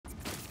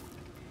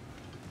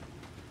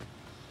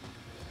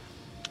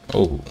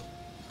Oh,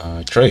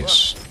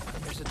 trace.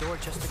 Look, there's a door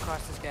just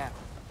across this gap.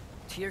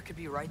 Tyr could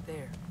be right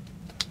there.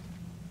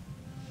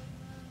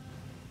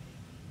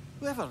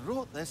 Whoever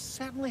wrote this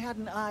certainly had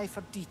an eye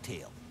for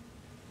detail.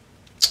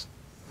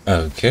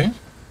 Okay.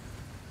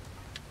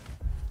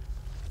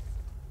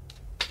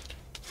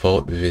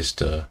 Fault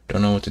Vista.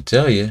 Don't know what to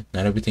tell you.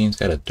 Not everything's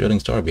got a thrilling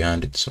story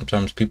behind it.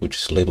 Sometimes people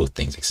just label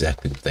things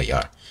exactly what they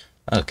are.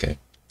 Okay.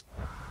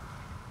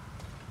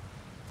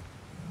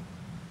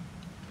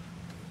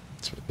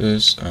 So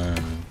this,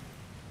 The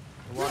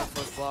water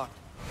flow's blocked.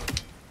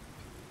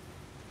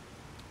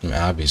 I mean,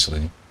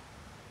 obviously.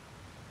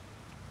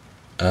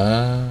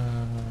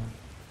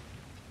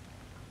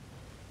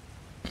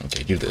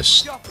 Okay, do this.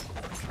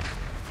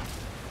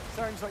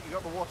 Sounds like you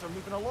got the water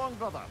moving along,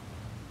 brother.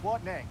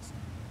 What next?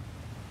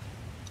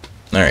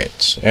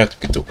 Alright, so I have to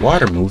get the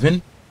water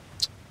moving.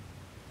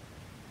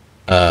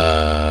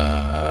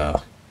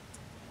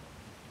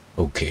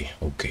 Okay.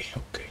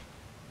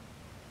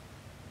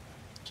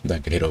 So I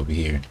could hit over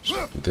here.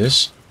 So do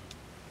this.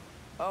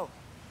 Oh,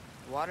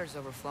 water's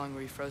overflowing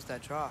where you froze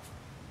that trough.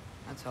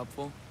 That's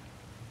helpful.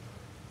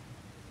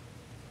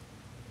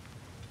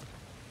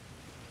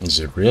 Is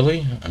it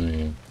really? I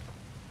mean,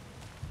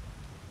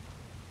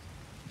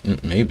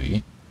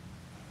 maybe.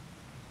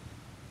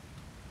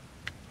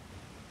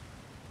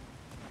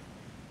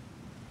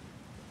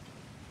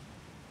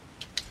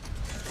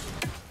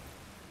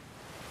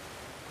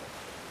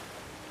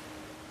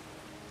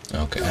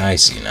 Okay, I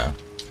see now.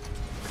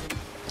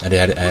 I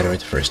had it right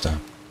the first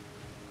time.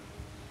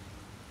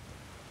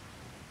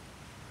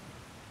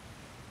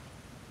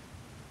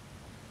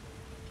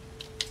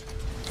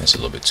 That's a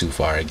little bit too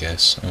far, I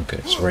guess. Okay,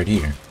 it's right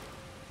here.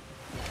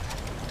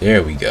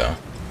 There we go.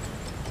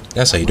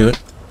 That's how you do it.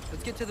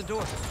 Let's get to the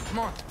door. Come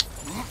on.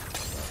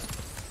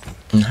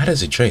 How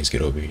does a trace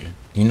get over here?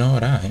 You know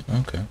what? Alright,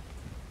 okay.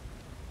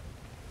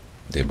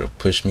 They able to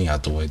push me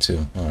out the way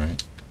too.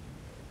 Alright.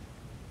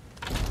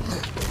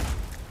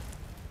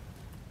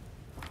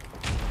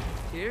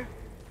 Tyr?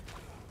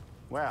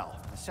 Well,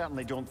 I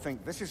certainly don't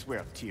think this is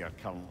where Tyr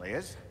currently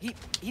is.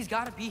 He's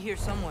got to be here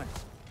somewhere.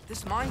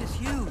 This mine is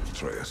huge.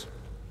 Atreus,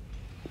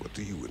 what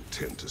do you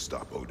intend to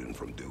stop Odin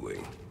from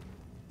doing?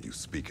 You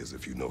speak as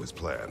if you know his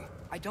plan.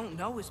 I don't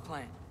know his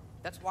plan.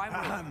 That's why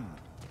we're...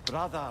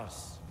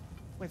 Brothers,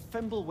 with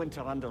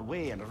Fimbulwinter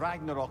underway and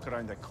Ragnarok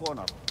around the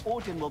corner,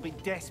 Odin will be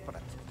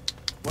desperate.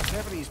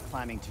 Whatever he's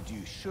planning to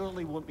do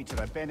surely won't be to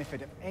the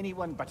benefit of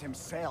anyone but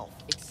himself.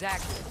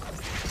 Exactly.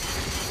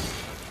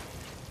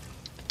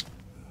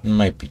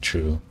 Might be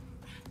true.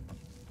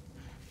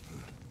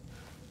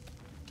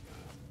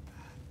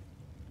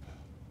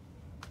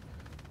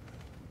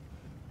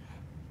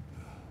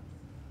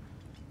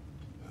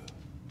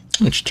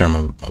 Let's turn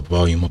my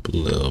volume up a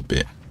little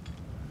bit.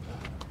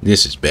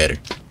 This is better.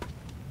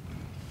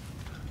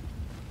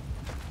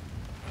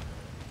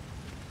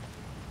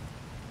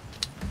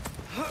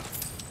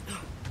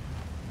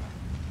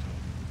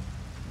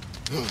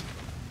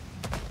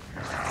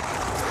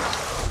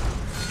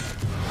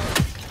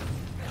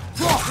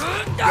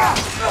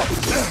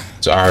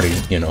 It's already,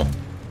 you know,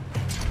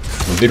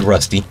 a bit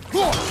rusty.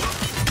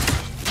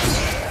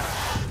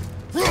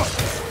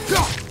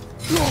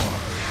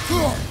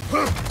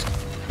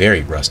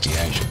 Very rusty,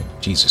 actually.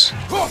 Jesus.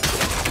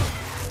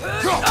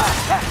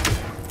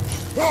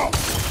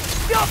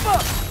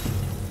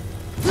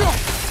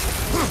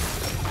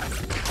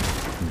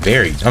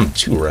 I'm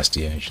too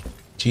rusty, actually.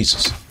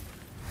 Jesus.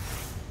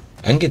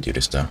 I can get through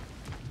this, though.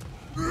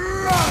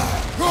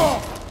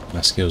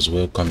 My skills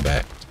will come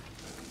back.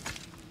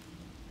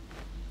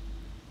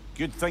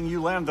 Good thing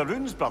you learned the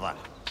runes, brother.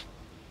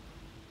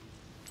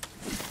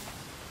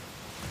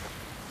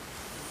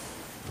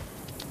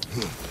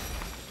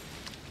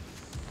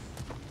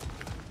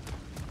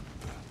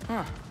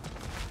 Huh.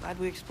 Glad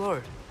we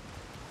explored.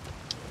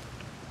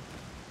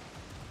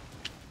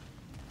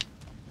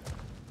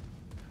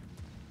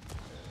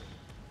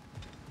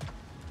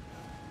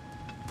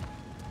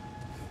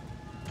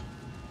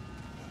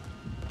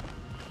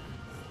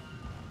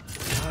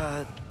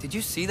 Did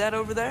you see that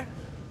over there?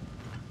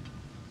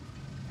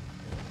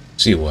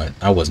 See what?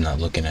 I was not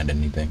looking at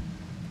anything.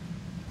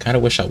 Kinda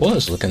wish I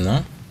was looking,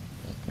 though.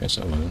 Guess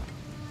I will.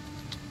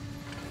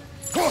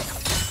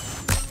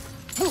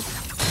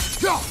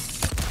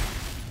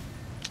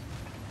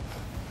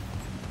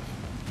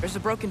 There's a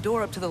broken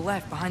door up to the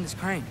left behind this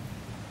crane.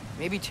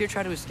 Maybe Tyr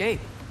tried to escape.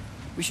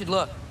 We should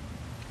look.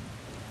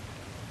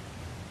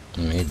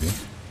 Maybe.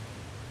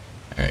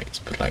 Alright, let's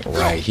put like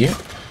right here.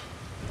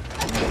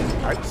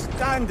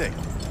 Outstanding!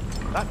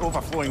 That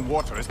overflowing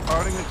water is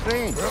powering the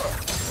crane.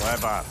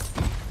 Clever.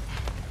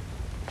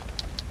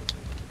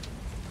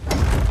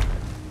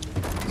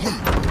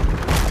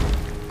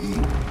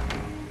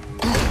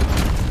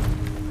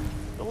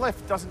 The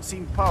lift doesn't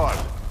seem powered.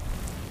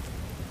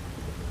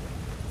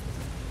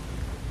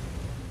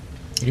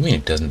 What do you mean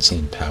it doesn't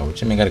seem powered?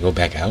 You mean I gotta go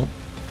back out?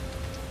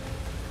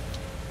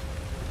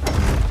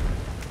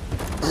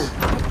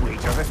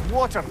 Waiter, this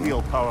water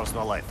wheel powers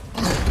the lift.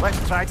 Let's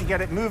try to get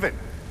it moving.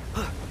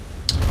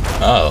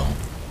 Oh.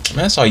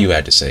 That's all you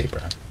had to say,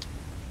 bro.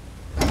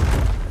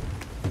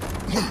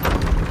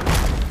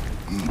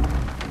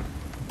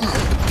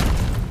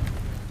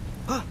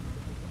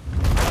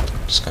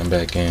 Just come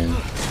back in,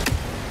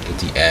 get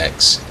the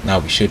axe. Now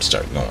we should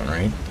start going,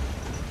 right?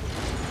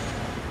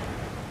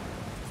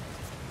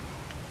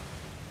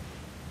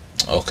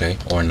 Okay,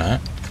 or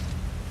not.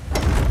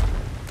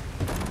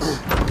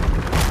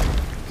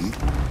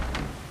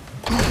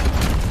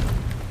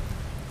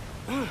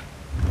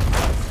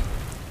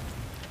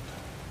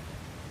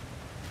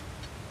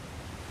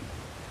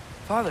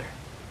 Father,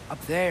 up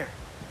there.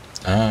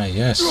 Ah,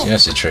 yes,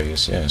 yes,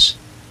 Atreus, yes.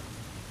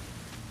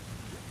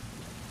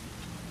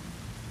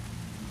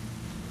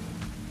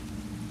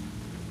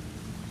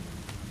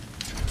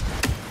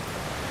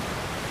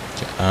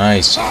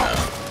 I see now.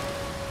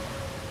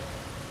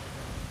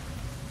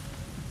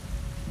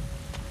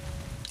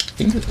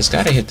 I think it's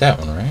gotta hit that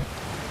one, right?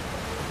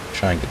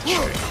 Try and get the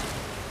straight.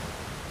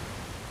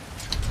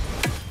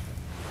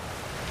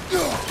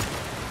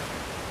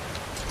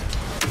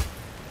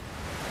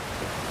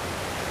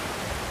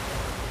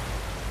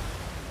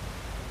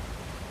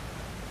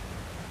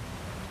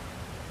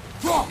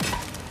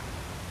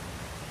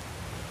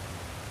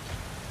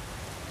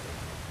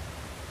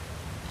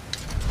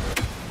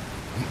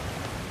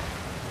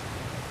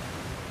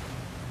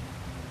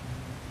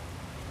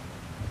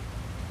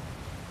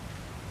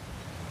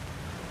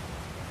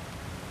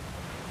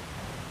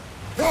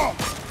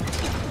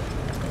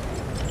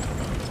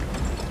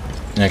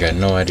 I got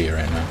no idea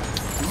right now.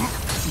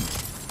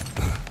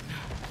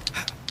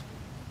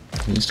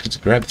 He just gets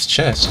to grab his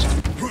chest.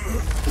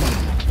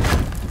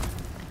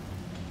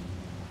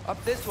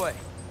 Up this way.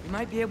 We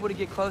might be able to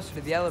get closer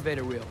to the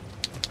elevator wheel.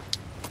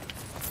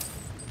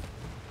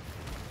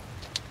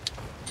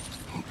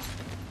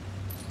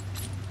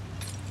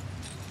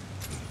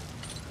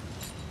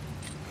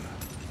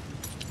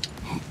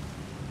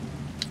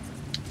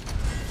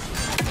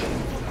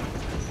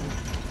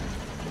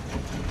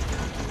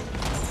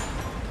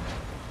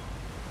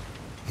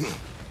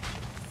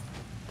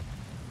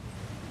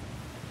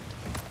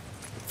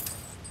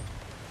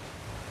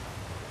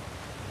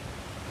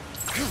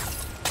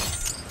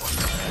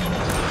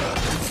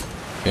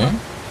 Okay.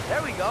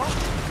 There we go.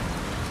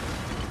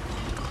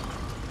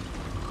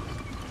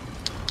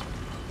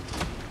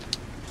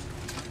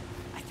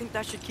 I think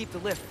that should keep the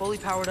lift fully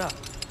powered up.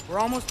 We're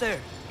almost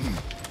there.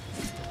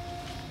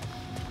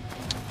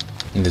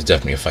 And there's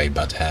definitely a fight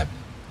about to happen.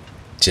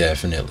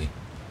 Definitely.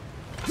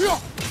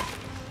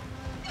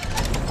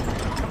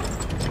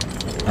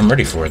 I'm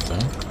ready for it, though.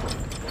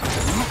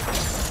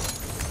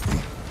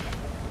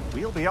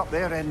 We'll be up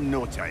there in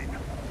no time.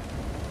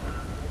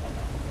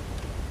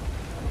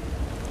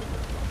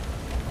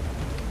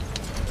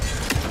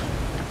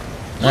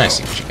 I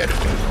see what you gotta do.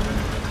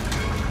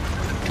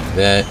 Do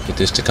that, get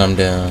this to come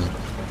down.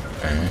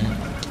 Alright.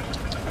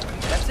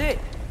 That's it.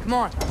 Come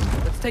on.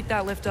 Let's take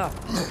that lift up.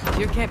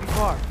 Here can't be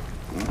far.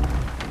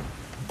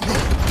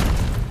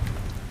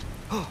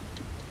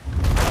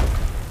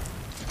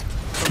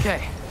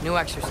 Okay, new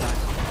exercise.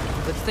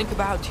 Let's think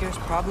about how Tyr's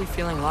probably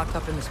feeling locked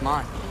up in this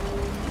mine.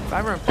 If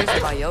I were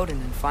imprisoned by Odin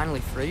and finally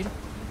freed,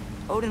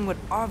 Odin would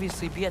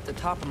obviously be at the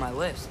top of my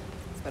list.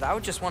 But I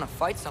would just want to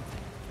fight something.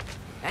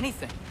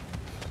 Anything.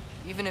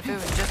 Even if it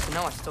was just to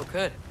know I still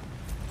could.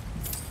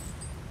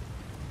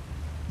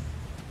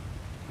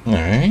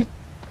 Alright.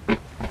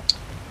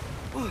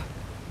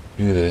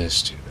 Do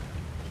this, do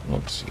that.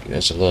 Let's see,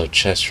 there's a little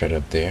chest right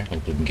up there.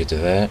 Hope we can get to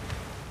that.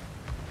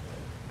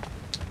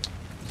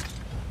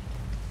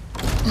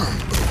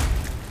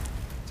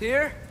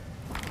 Tyr?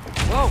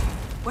 Whoa,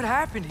 what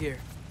happened here?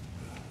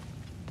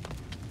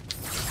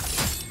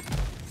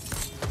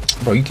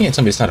 Bro, you can't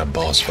tell me it's not a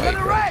boss fight,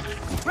 bro.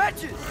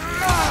 Wretches!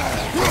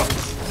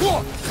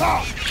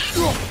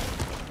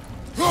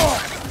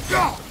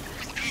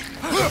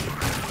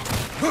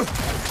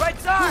 Right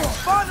side!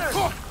 Father!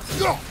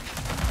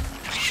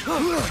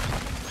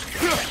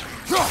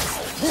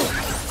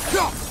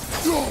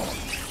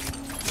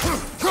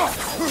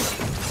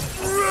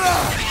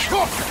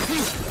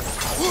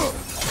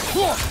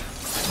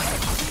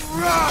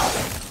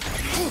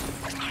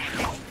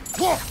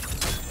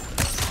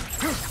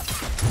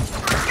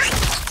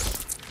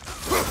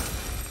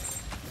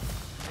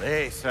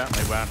 They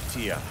certainly weren't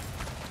Tyr.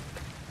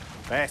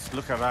 Best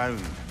look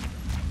around.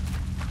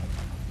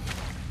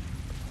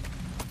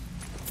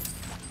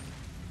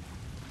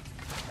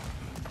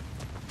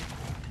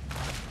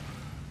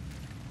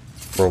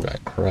 Bro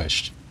got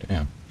crushed.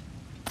 Damn.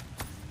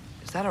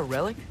 Is that a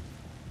relic?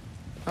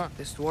 Huh,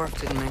 this dwarf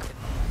didn't make it.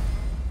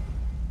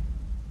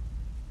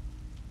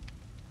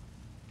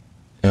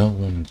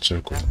 L1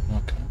 circle.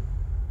 Okay.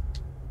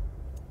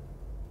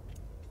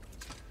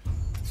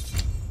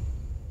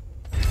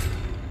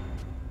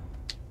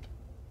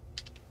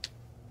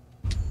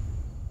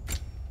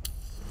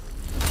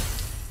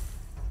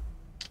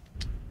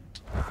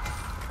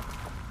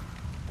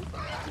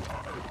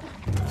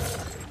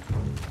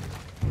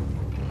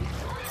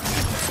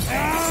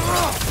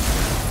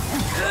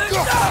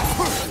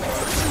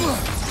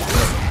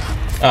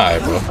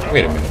 Alright, bro.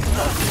 Wait a minute.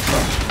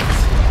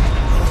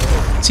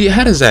 See,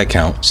 how does that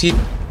count? See,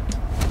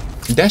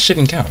 that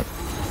shouldn't count.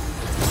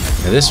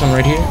 Now this one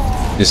right here,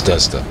 this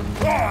does stuff.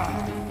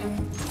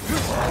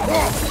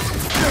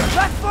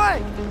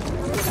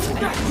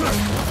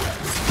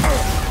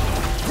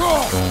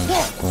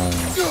 Boom,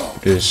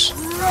 this.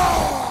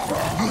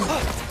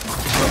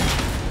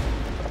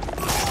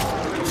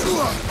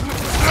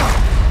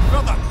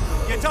 Brother,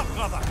 get up,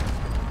 brother.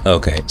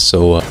 Okay,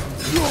 so I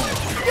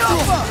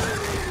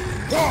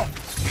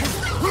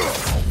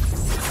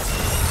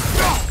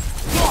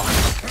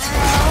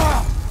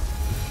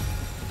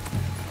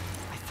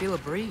feel a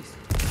breeze.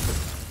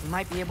 We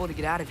might be able to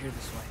get out of here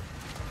this way.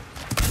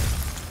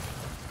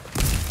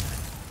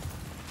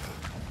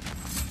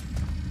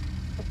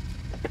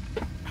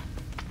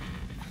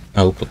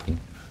 hopefully.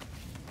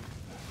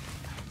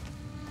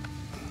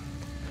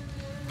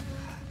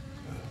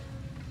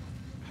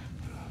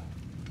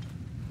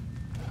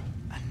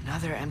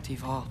 Another empty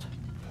vault.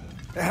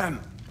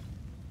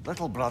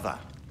 Little brother,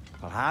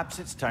 perhaps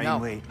it's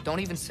time we... No, don't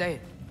even say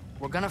it.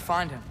 We're gonna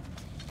find him.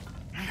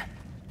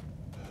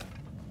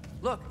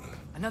 Look,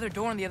 another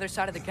door on the other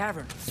side of the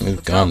cavern. We've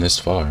Let's gone go. this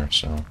far,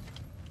 so.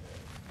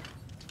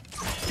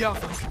 Yo. I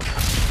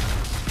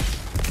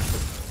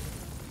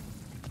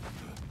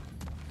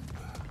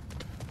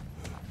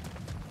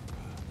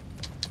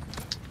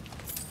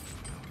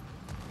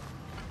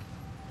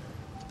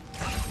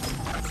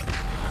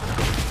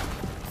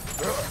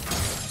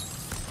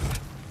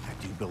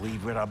do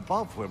believe we're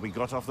above where we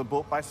got off the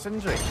boat by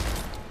Sindri.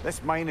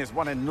 This mine is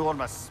one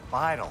enormous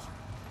spiral.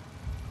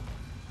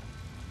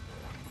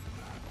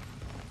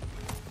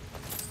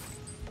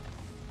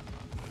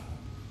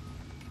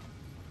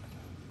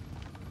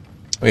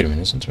 Wait a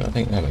minute, isn't there, I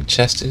think my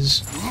chest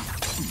is?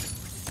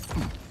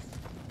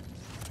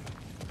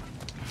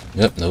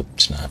 Yep, nope,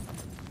 it's not.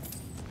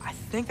 I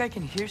think I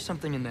can hear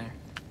something in there.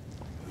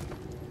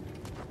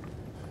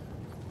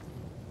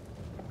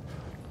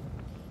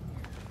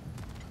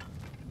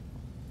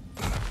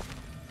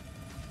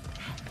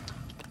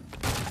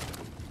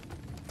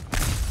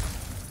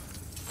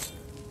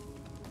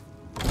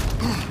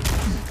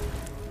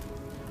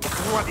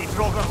 Bloody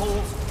drogger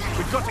holes.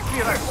 We've got to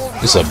clear out all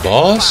these... This a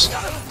boss?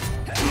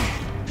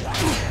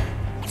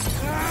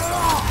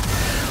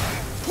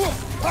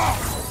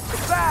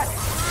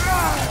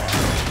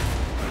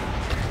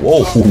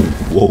 Whoa,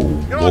 whoa,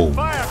 You're on whoa.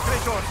 fire,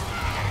 Kratos.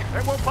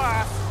 It won't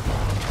pass.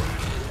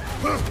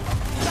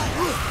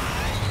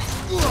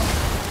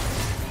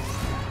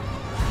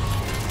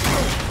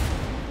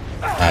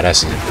 Ah,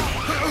 that's it.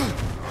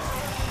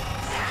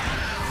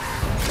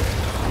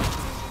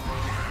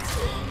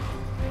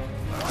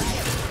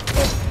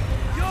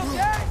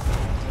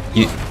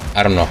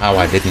 I don't know how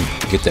I didn't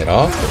get that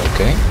off, but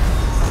okay.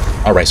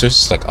 Alright, so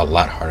it's like a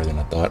lot harder than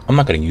I thought. I'm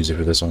not gonna use it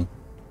for this one.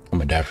 I'm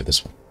gonna die for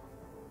this one.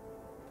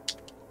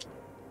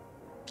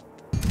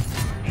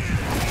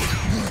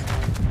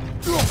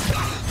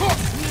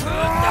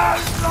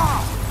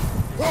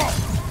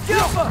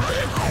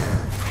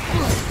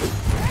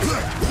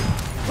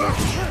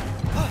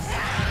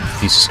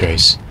 Jesus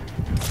Christ.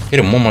 Hit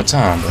him one more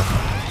time, bro.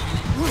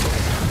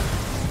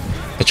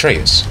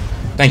 Atreus.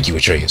 Thank you,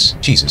 Atreus.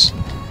 Jesus.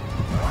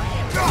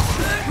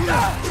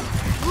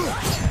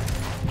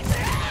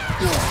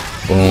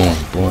 Boom,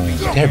 boom.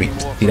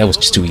 See, that was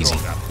just too easy,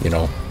 you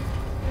know.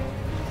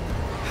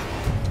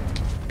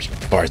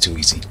 Far too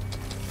easy.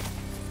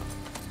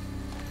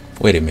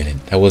 Wait a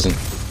minute. That wasn't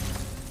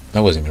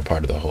even a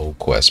part of the whole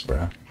quest,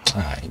 bro.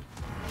 Alright.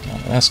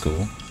 That's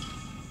cool.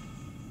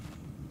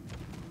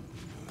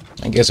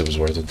 I guess it was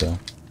worth it, though.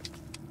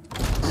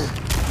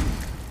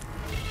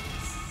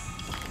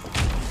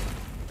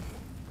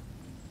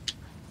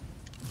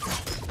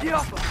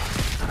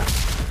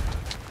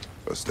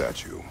 A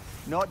statue.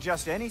 Not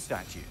just any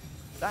statue.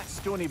 That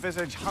stony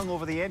visage hung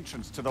over the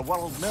entrance to the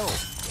World Mill,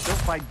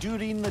 built by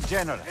Durin the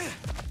Generous.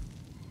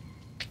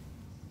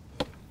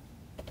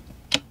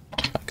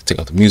 I can take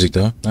out the music,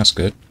 though. That's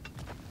good.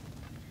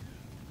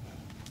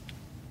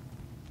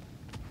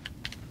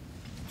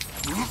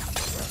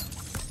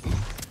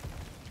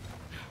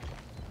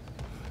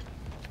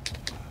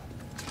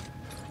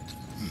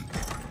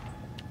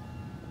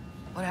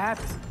 What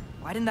happened?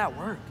 Why didn't that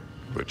work?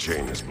 The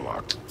chain is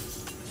blocked.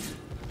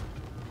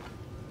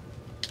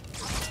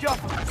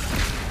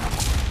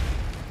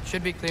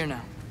 Should be clear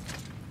now.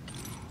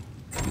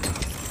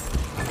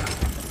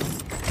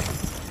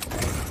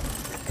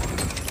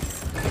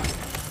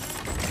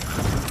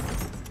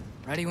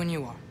 Ready when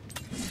you are.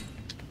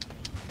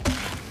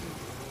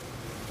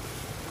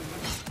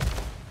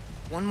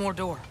 One more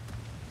door.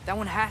 That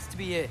one has to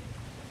be it.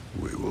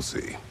 We will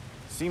see.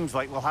 Seems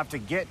like we'll have to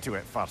get to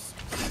it first.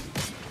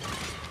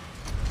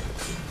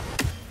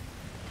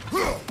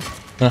 I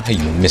don't know how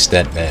you missed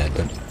that bad,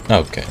 but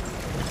okay.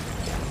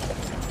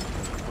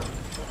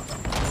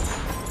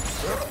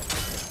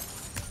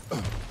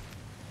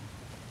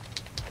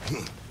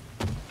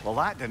 Well,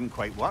 that didn't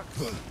quite work.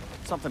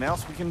 Something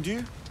else we can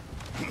do?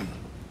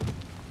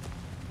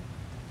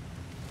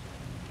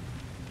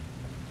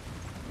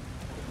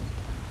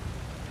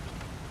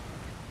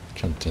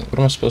 Trying to think, what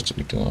am I supposed to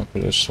be doing for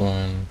this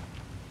one?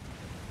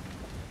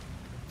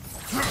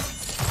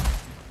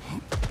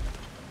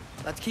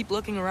 Let's keep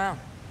looking around.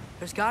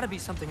 There's got to be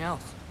something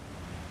else.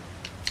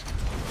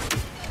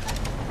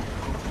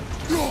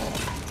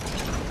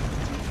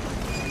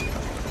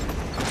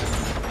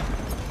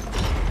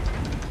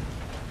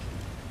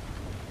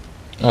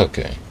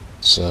 Okay,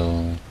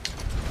 so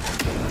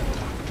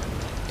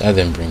that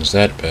then brings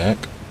that back.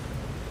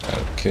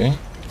 Okay.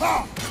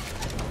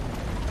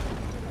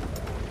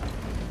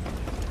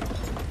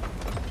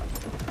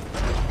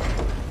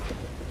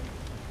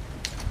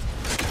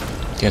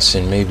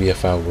 Guessing maybe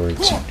if I were to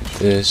do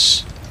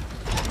this.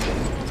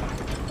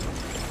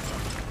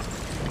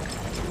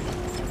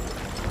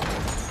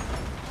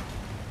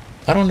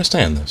 I don't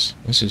understand this.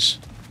 This is...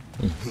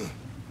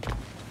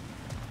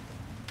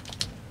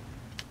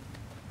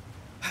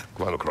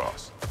 Climb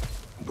across.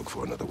 Look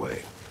for another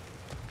way.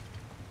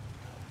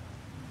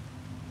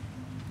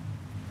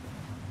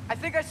 I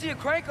think I see a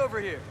crank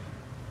over here.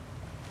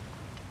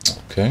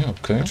 Okay,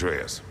 okay.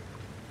 Atreus,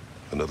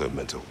 another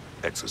mental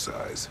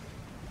exercise.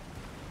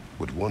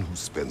 Would one who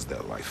spends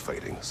their life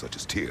fighting, such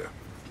as Tyr,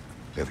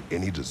 have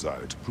any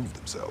desire to prove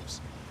themselves?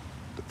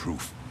 The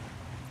proof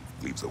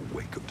leaves a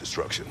wake of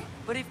destruction.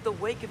 But if the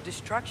wake of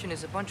destruction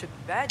is a bunch of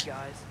bad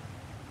guys,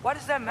 why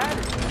does that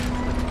matter?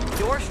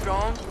 You're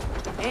strong,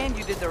 and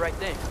you did the right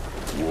thing.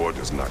 War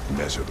does not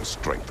measure the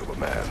strength of a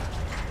man.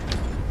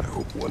 I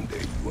hope one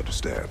day you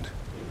understand.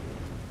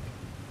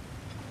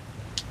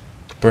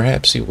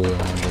 Perhaps he will.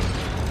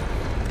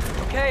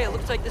 Okay, it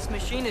looks like this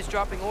machine is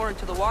dropping ore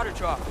into the water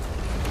trough.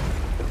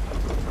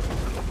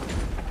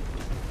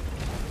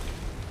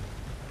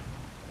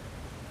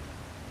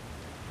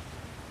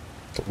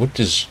 But what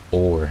does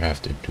ore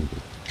have to do with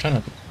it? I'm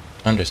trying to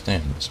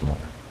understand this more.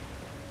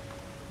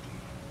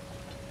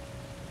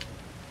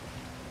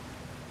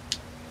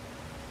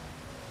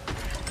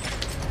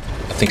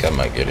 I think I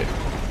might get it.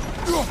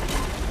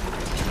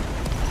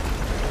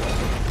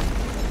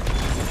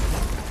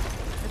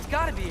 It's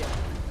gotta be it.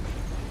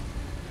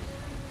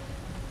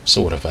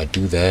 So what if I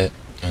do that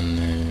and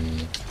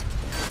then...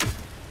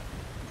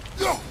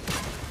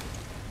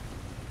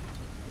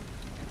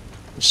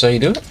 So you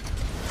do it?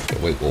 Okay,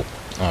 wait, well,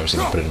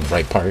 obviously I put it in the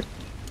right part.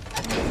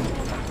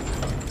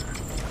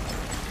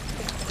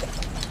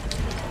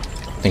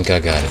 I think I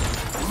got it.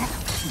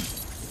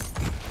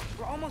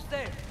 We're almost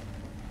there.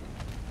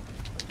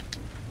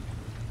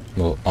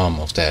 Well,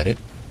 almost at it.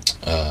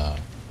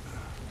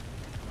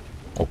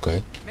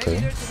 Okay, Maybe okay.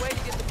 there's a way to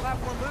get the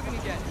platform moving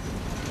again.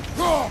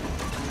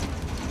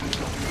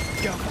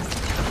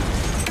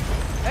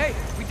 Hey,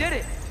 we did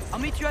it! I'll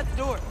meet you at the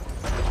door.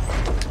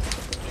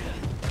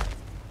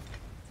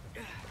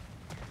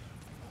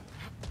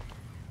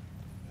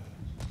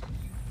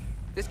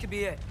 This could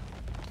be it.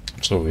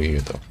 It's over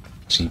here, though.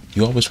 See,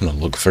 you always want to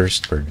look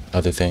first for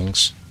other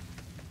things.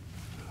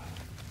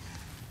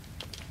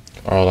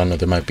 For all I know,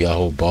 there might be a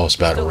whole boss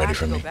battle ready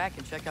for Go me. back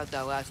and check out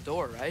that last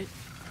door, right?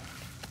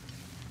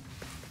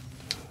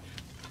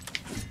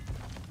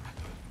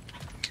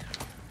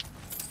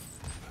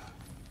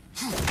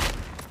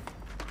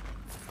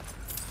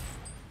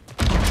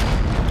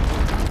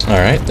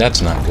 Alright,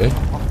 that's not good.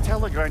 I'll tell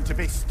the ground to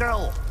be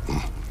still.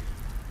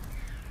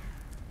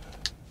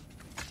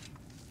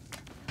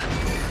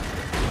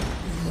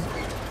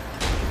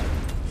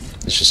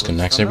 This just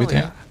connects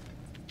everything.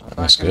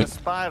 That's Back in good. the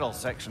spiral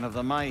section of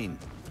the mine.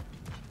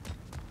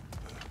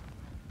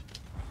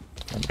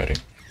 I'm ready.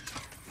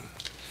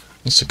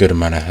 That's a good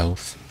amount of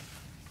health.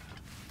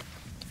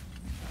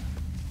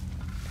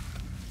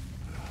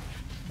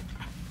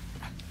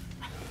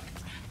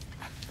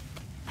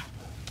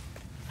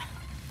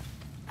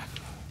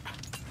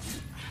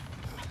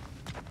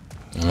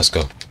 Now let's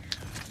go.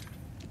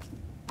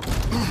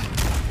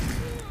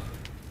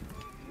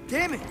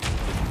 Damn it!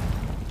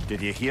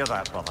 Did you hear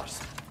that, brothers?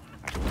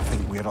 I don't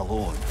think we're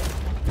alone.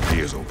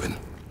 Ears open.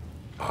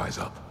 Eyes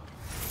up.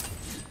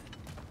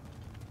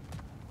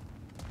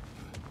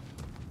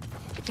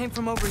 It came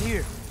from over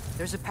here.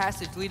 There's a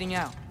passage leading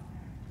out.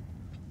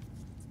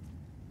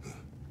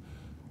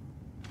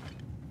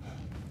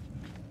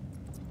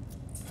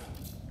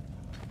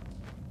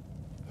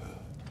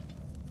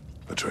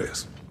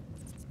 Atreus,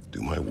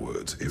 do my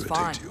words It's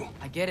fine. irritate you?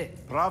 I get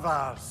it.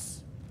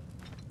 Brothers!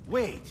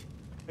 Wait,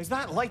 is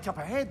that light up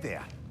ahead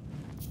there?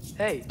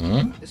 Hey,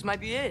 this might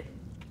be it.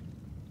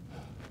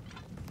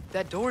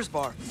 That door's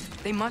barred.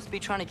 They must be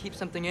trying to keep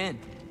something in.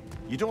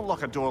 You don't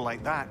lock a door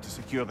like that to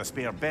secure the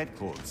spare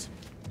bedclothes.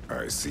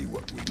 I see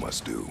what we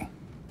must do.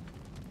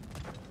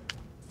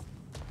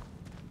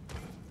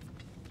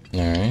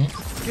 Alright.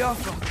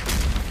 Careful.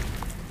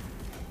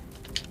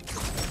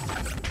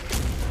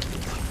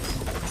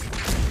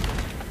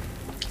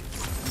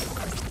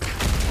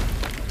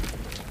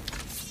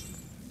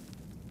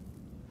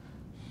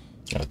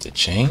 Got the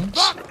chains.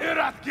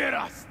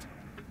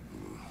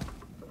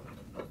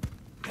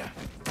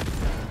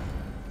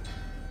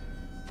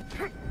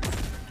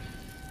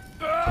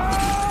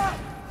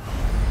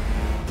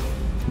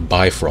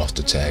 Bifrost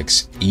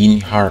attacks.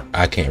 Eating heart,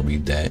 I can't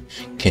read that.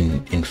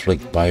 Can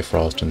inflict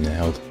Bifrost on the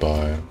health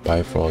bar.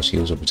 Bifrost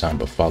heals over time,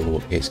 but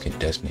follow-up hits can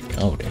decimate.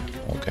 Oh, damn.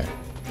 Okay.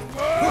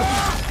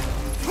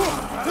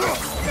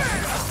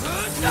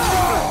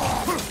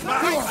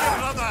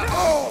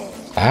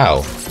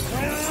 Ow.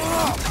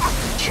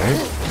 Sure.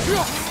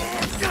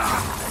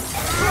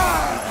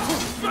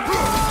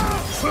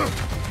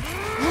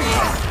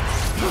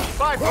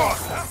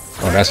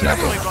 Oh, that's not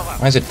good.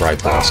 Why is it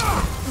Bifrost?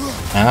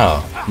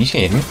 Ow. You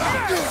can't hit me.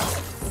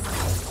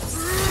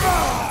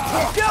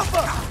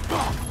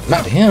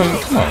 Not him.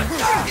 Come on,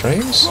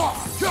 Trace.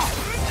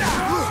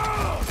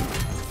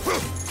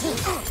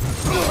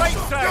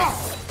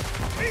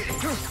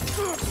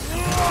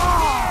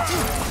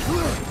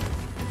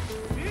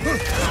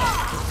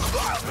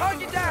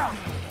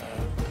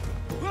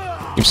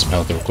 Give some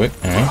health real quick.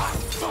 Alright.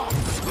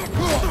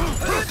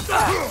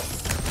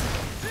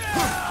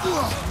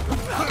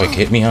 Quick,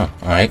 hit me, huh?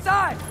 Alright.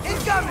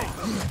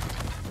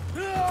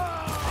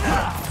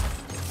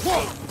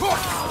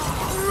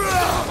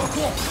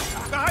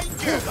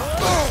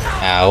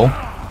 Ow.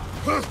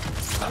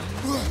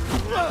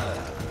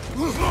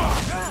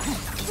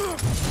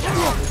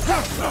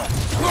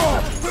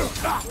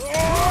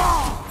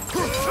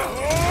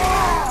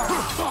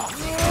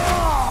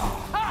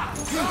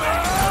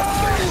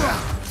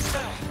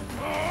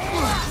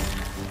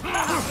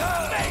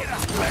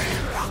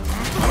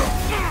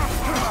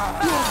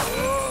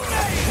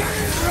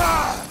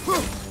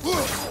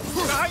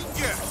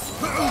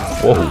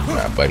 Whoa,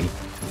 nah, buddy.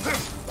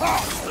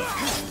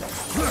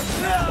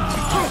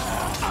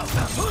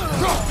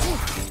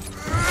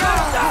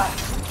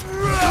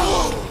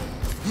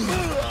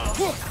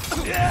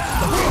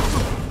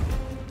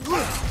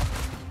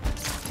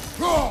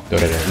 Go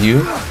to you.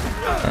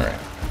 Alright.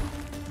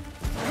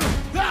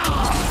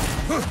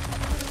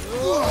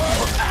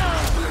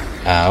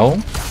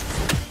 Ow.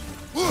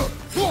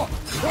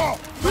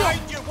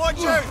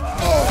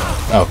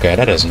 Okay,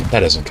 that doesn't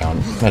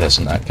count. That does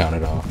not count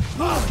at all.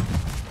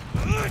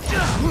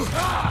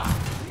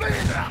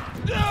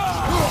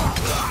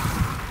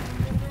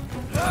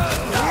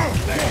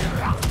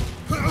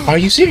 Are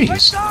you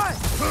serious?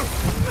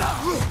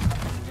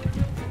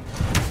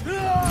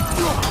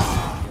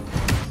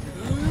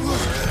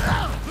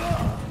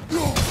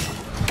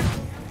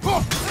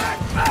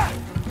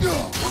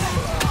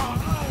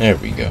 There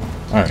we go.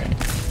 All right.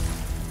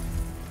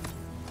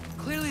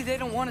 Clearly they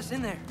don't want us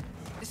in there.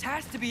 This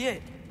has to be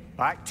it.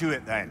 Back to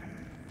it then.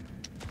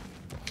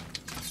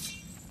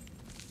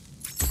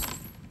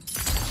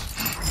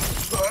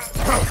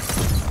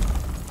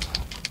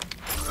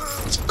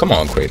 Come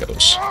on,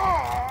 Kratos.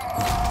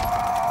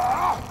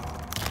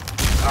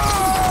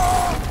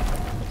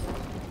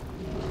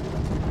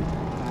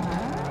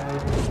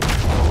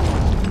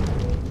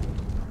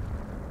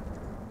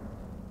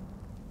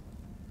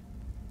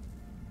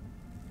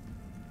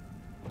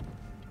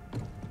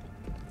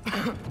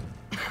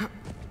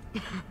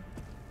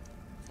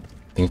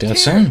 Think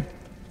that's him.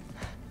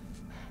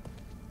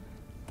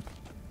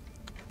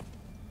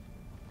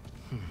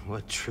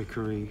 What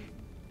trickery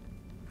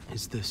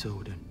is this,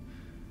 Odin?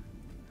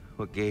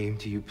 What game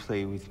do you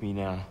play with me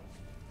now?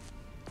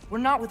 We're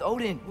not with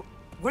Odin.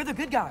 We're the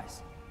good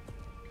guys.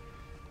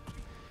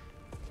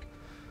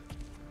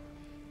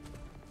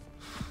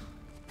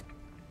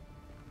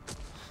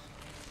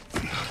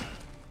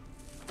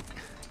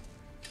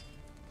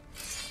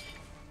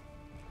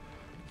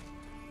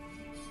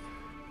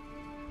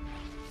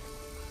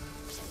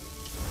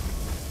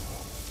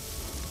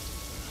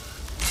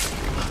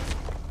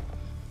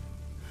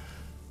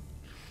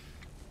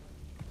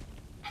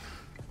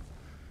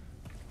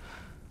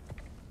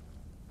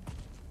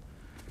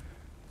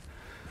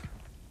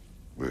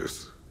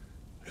 This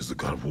is the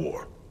god of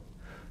war.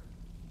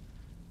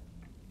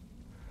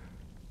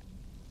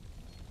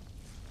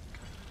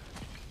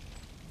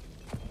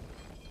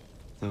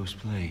 Those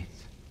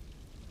blades.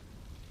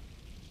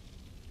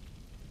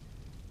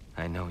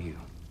 I know you.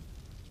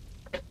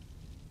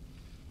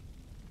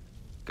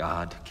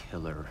 God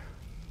Killer.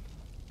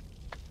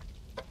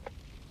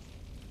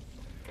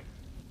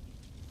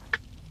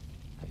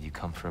 Have you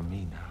come for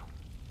me now?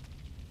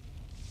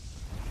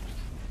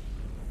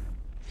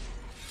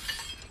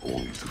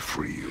 Only to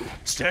free you.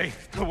 Stay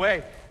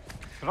away.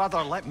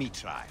 Rather, let me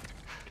try.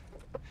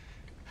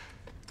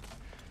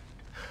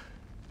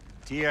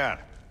 Tyr.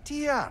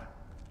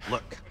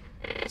 Look,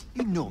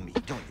 you know me,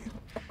 don't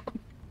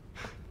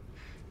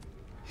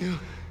you?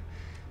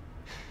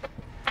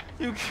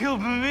 You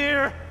killed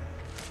Mimir!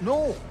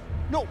 No.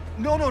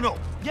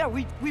 Yeah,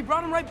 we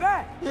brought him right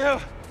back. You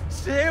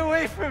stay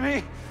away from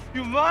me,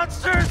 you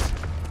monsters!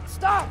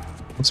 Stop!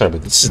 I'm sorry,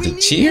 but this is the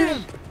need tier?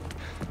 him.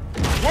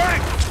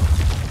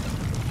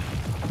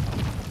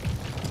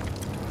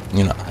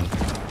 You know,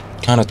 I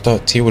kind of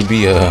thought Tyr would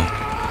be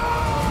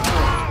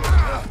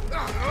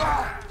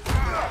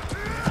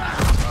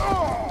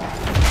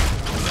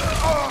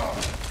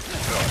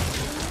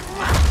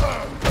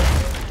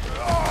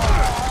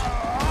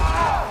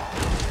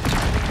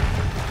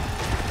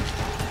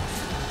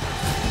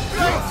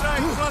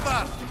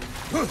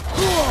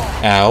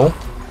Ow.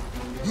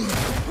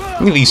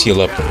 Let me at least heal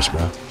up first,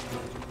 bro.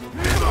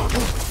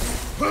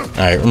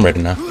 Alright, I'm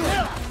ready now.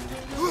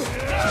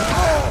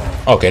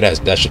 Okay,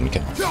 that shouldn't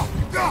count.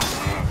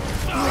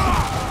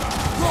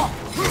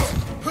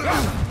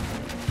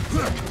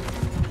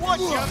 Watch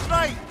your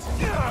right!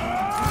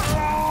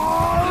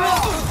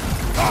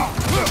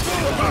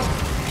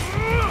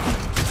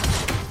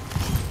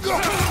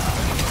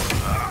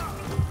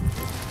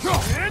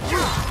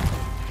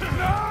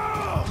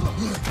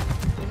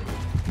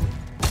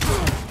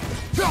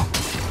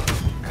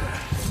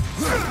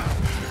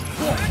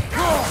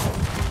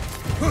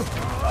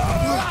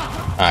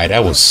 Alright,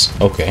 that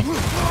was okay.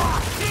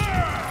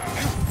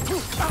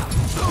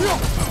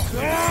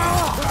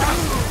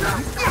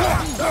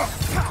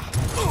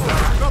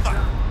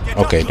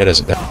 Okay, that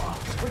doesn't.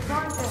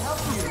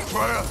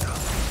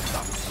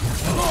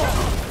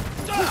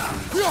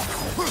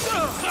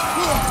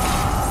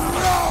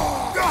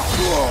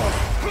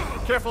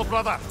 Careful,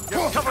 brother.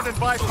 You're covered in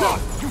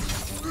bifrost.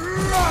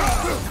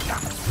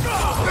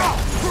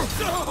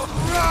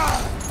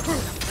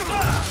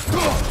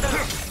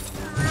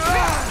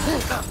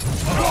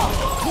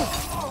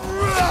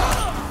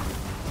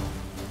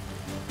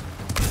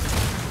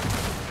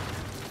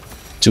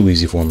 Too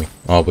easy for me.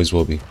 Always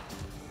will be.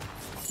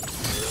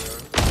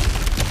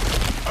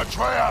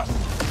 Atreus!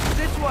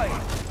 This way.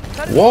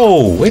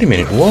 Whoa! Wait a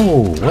minute.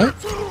 Whoa! What?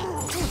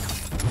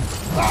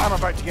 I'm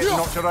about to get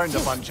knocked around a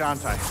bunch,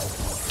 aren't I?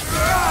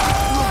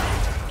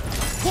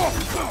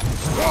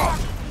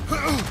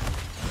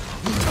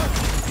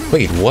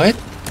 Wait, what?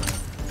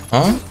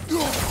 Huh?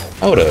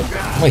 Hold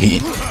up.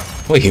 Wait.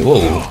 Wait,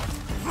 whoa.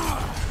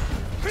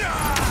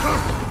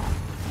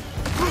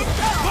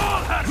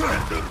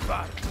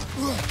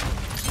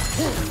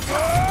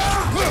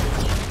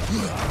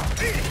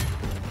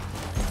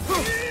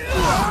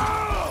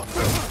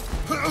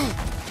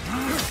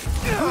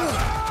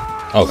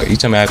 Okay, you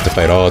tell me I have to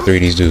fight all three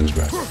of these dudes,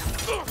 bro.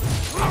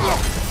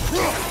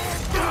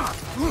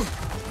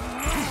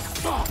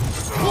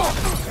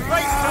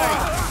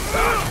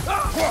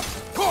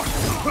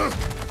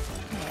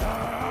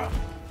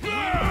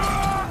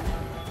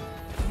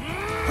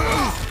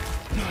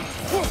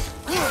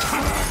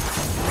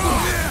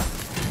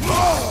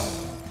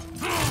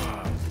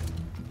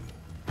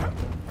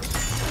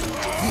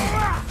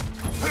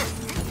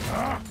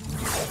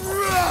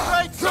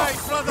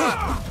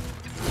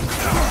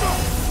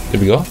 There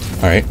we go.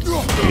 Alright.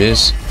 It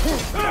is.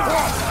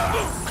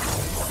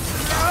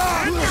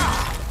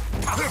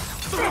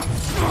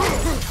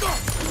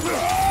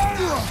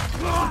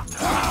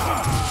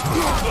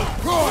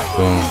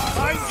 Boom.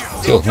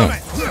 Kill him.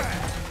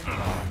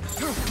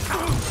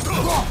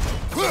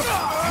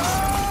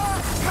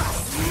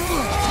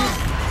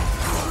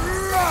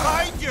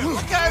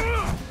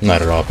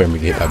 Not at all for me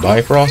to hit by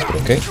Bifrost, but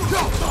okay.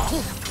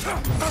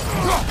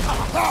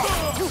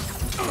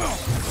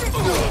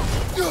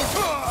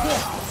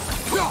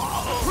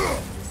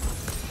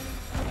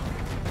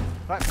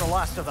 That's the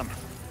last of them.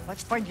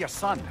 Let's find your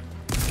son.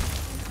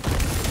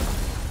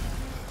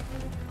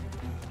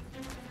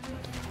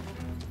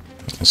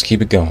 Let's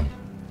keep it going.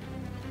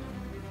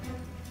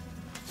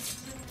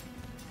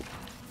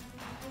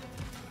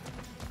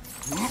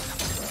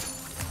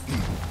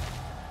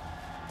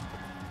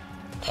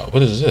 Oh,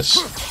 what is this?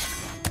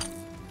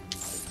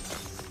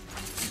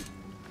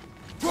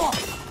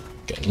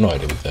 Got no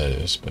idea what that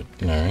is, but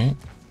alright.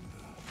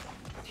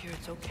 Dear,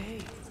 it's okay.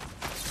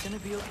 It's gonna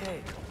be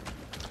okay.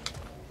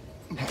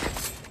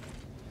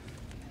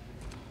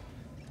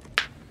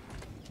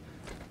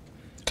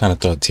 Kind of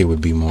thought T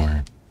would be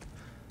more,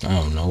 I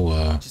don't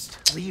know,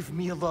 Just leave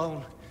me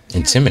alone.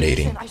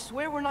 intimidating. Listen, I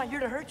swear we're not here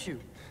to hurt you.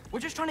 We're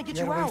just trying to get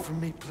Get you away out. from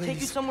me, Take you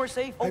please. somewhere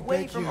safe, I away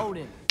beg from you.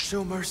 Odin.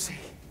 Show mercy.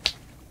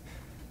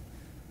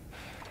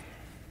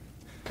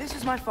 This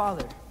is my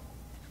father.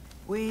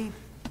 We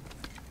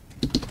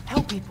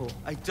help people.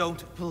 I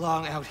don't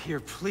belong out here,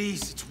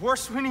 please. It's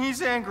worse when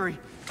he's angry.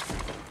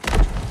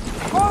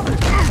 Father!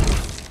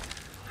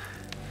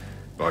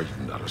 Are you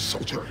not a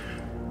soldier?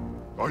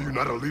 Are you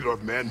not a leader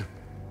of men?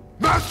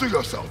 Master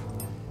yourself!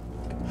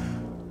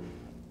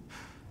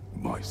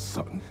 My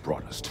son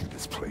brought us to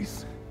this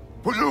place.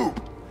 For you!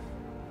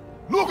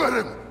 Look at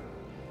him!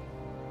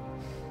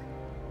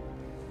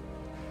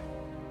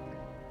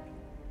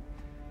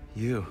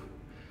 You.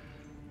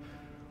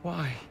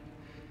 Why?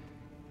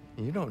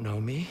 You don't know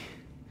me.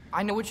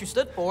 I know what you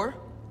stood for.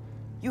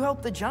 You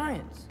helped the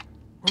Giants.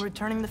 We're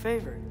returning the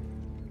favor.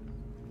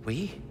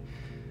 We?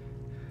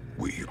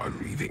 We are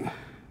leaving.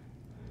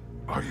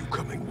 Are you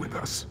coming with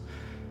us?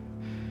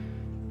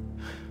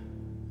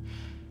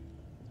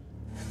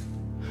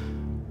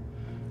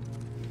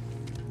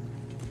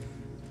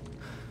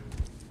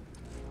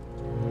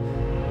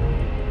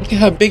 Look at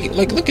how big,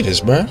 like, look at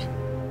this, bro.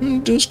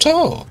 Dude's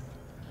tall.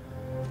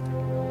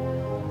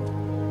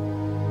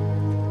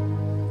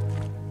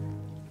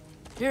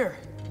 Here.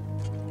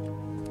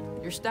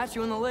 Your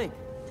statue in the lake.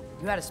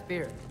 You had a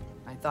spear.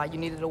 I thought you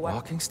needed a weapon.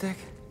 Walking stick?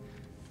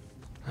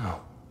 No.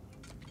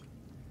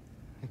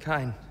 A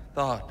kind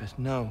thought, but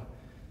no.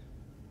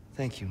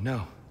 Thank you,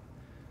 no.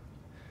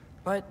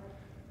 But...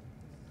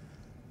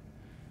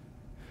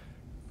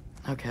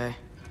 Okay.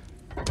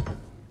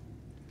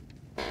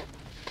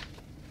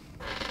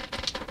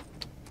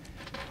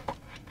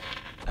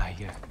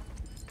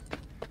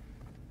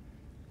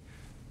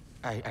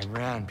 I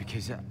ran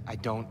because I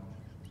don't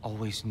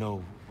always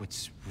know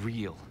what's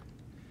real.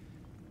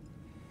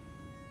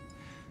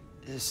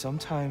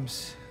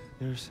 Sometimes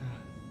there's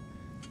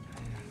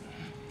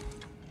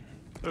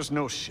There's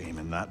no shame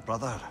in that,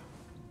 brother.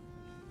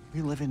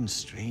 We live in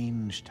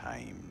strange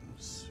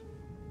times.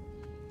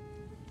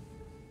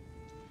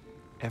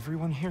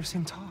 Everyone hears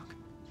him talk.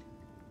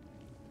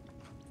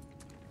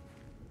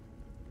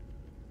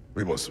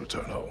 We must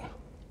return home.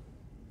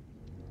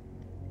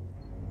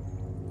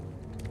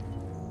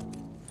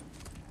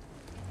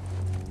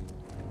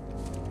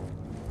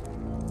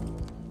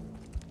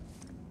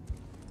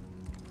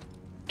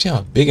 See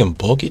how big and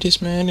bulky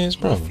this man is,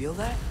 bro. You feel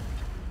that?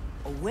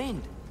 A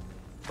wind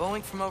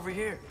blowing from over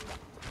here.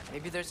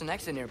 Maybe there's an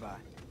exit nearby.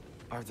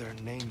 Are there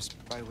names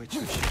by which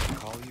we should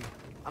call you?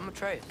 I'm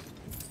Atreus.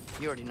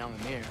 You already know me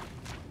here.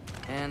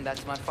 And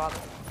that's my father,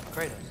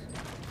 Kratos.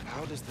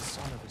 How does the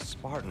son of a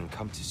Spartan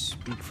come to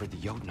speak for the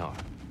Jotnar?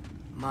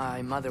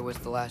 My mother was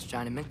the last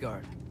giant in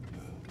Midgard.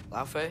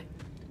 Laufey?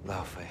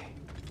 Laufey.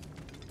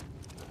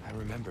 I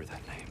remember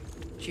that name.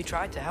 She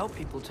tried to help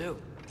people too.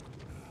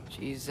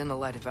 She's in the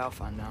light of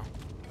Alpha now.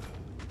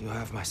 You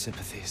have my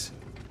sympathies.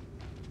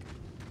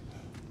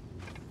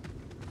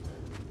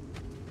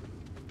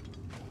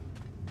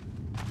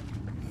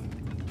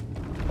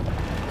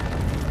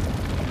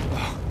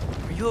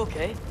 Are you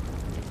okay?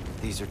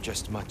 These are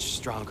just much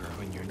stronger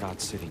when you're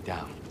not sitting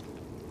down.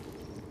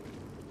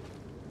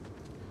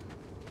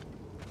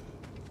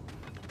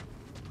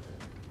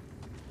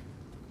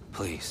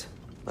 Please,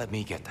 let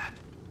me get that.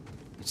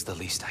 It's the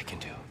least I can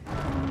do.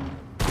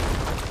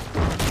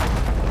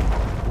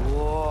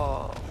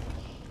 Whoa.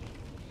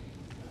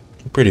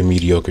 Pretty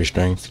mediocre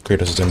strength.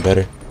 Kratos has done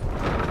better.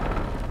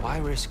 Why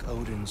risk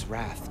Odin's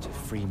wrath to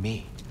free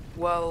me?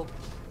 Well,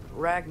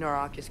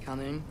 Ragnarok is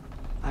coming.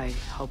 I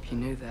hope you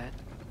knew that.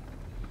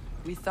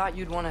 We thought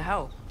you'd want to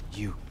help.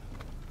 You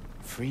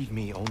freed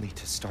me only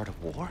to start a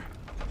war?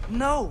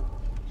 No!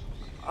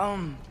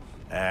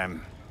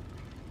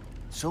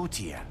 So,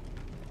 Tyr,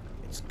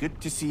 it's good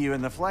to see you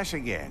in the flesh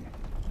again.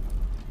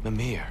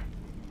 Mimir,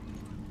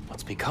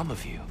 what's become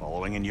of you?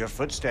 Following in your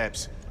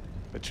footsteps.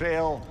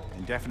 Betrayal,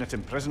 indefinite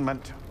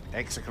imprisonment,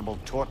 execrable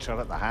torture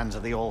at the hands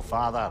of the Old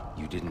Father.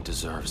 You didn't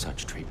deserve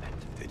such treatment.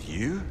 Did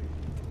you?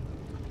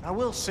 I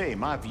will say,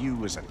 my view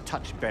was a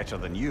touch better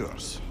than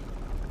yours.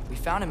 We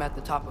found him at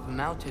the top of a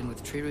mountain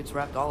with tree roots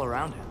wrapped all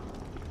around him.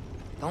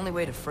 The only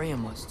way to free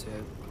him was to...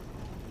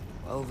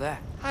 well, that.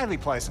 Highly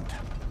pleasant,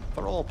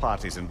 for all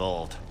parties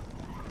involved.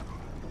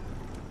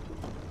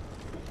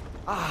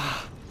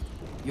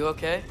 You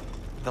okay?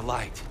 The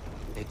light.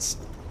 It's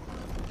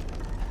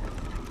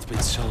been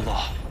so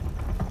long.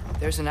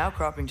 There's an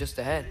outcropping just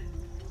ahead.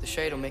 The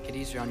shade will make it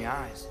easier on your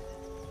eyes.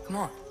 Come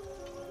on.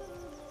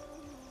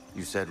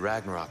 You said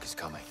Ragnarok is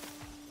coming.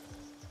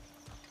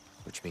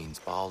 Which means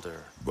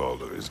Baldur.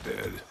 Baldur is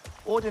dead.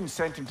 Odin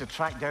sent him to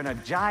track down a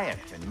giant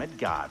in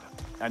Midgard,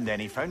 and then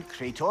he found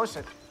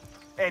Kratos.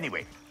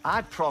 Anyway,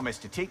 I'd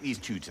promised to take these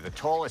two to the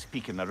tallest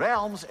peak in the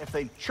realms if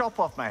they'd chop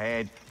off my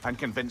head and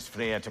convince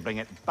Freya to bring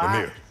it back.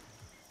 Mimir.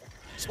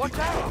 Watch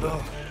out!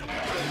 No.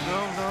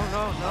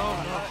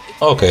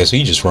 Okay, so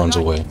he just runs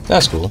away.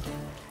 That's cool.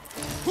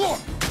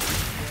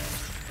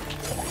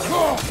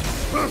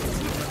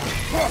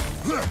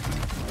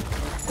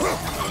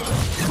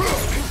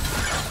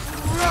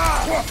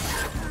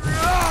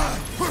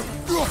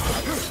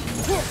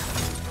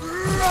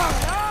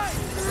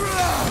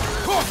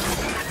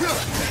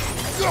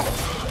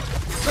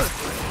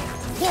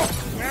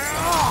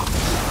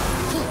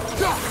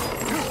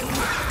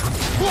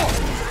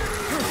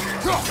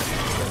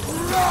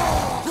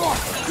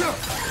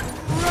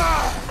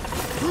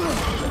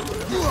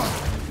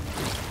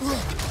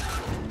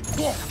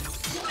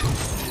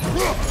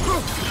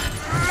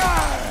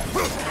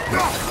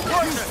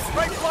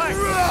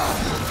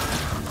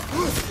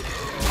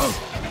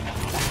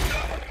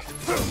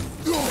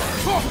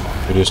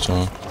 For this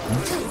time.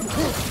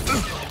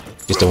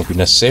 Guess that won't be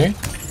necessary.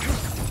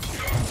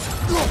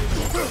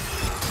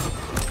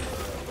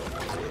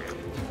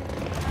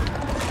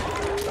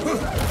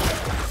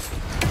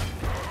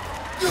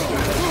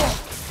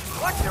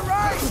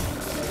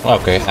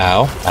 Okay,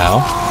 ow, ow.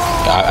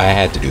 I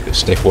had to do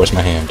this. They forced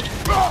my hand.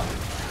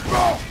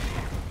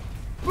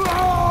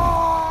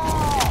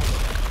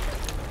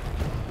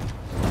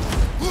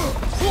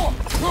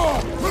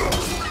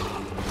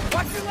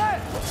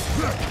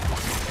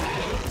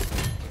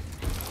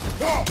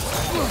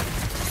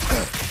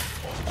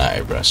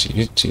 Alright, bro. See,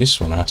 this is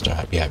when I start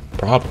having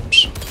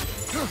problems.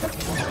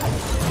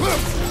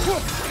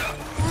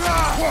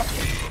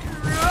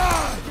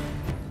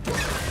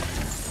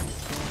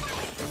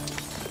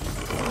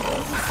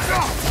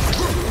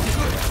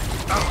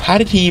 How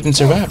did he even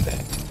survive that?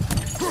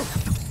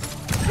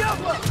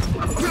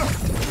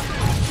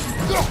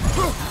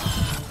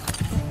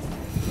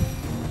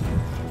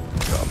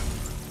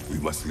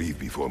 must leave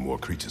before more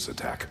creatures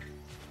attack.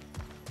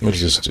 What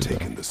does You this have do?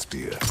 taken the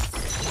spear.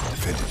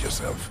 Defended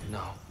yourself.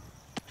 No.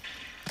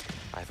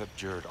 I've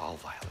abjured all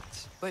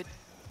violence. But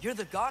you're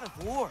the god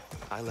of war.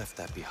 I left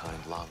that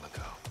behind long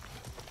ago.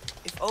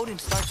 If Odin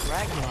starts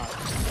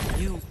Ragnarok,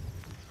 you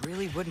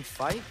really wouldn't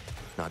fight?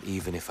 Not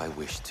even if I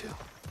wished to.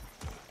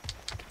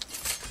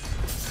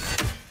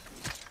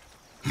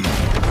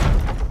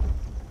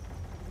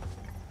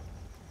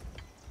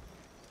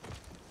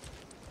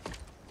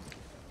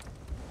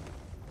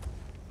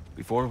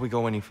 Before we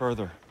go any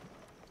further,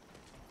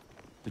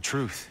 the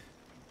truth.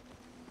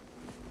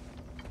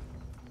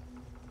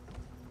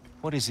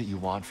 What is it you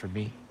want from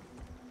me?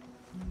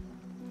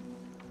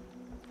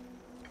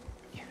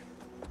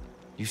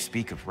 You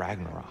speak of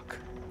Ragnarok.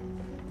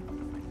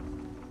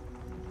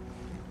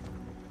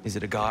 Is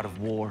it a god of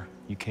war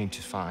you came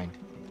to find?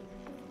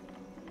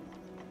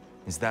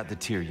 Is that the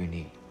Tyr you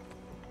need?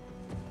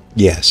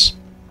 Yes,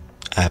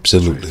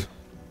 absolutely.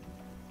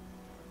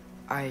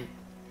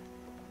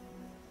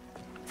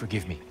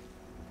 Forgive me.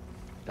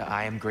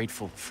 I am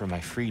grateful for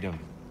my freedom.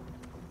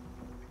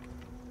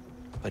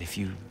 But if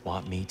you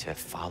want me to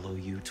follow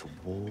you to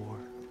war,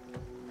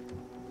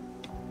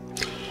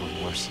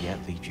 or worse yet,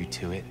 lead you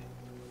to it,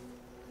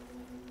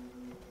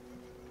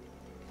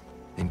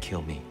 then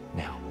kill me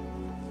now.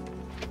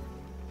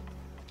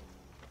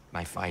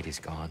 My fight is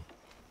gone.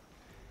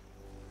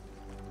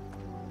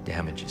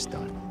 Damage is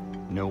done.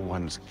 No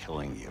one's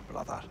killing you,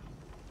 brother.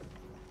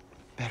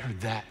 Better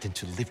that than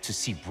to live to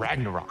see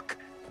Ragnarok.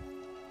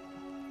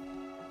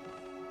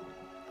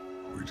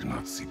 We do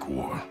not seek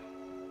war.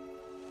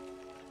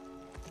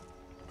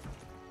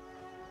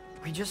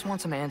 We just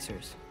want some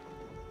answers.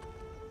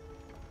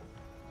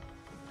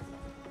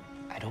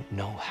 I don't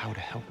know how to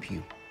help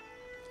you.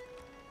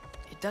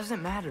 It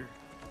doesn't matter.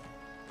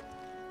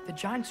 The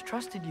Giants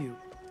trusted you.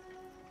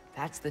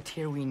 That's the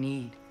Tyr we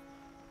need.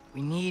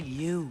 We need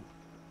you.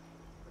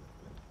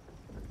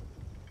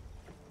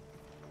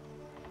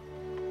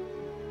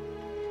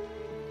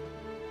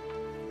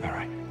 All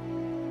right.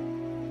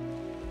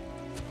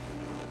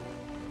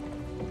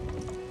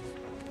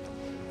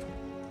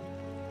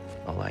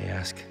 All I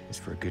ask is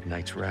for a good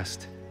night's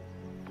rest.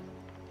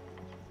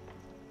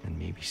 And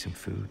maybe some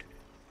food.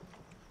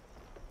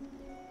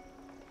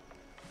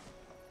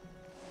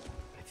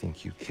 I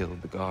think you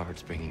killed the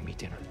guards bringing me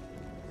dinner.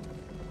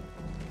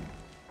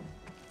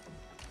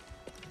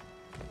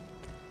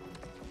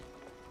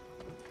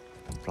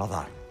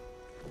 Brother,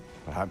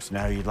 perhaps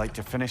now you'd like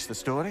to finish the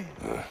story?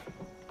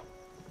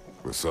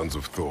 The sons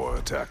of Thor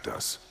attacked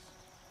us.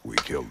 We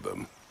killed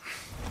them.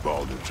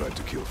 Baldur tried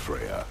to kill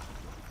Freya.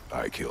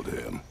 I killed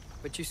him.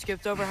 But you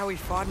skipped over how we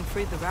fought and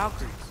freed the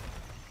Valkyries.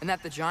 And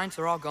that the Giants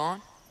are all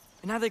gone.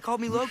 And how they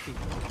called me Loki.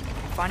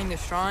 Finding the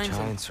shrines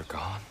Giants are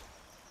gone.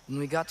 When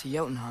we got to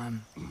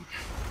Jotunheim,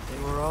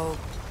 they were all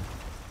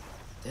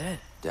dead.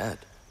 Dead.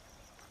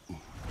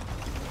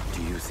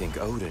 Do you think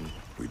Odin?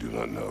 We do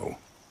not know.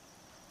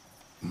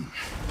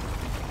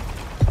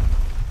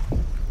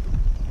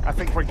 I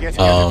think we're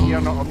getting out of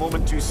here not a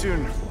moment too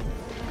soon.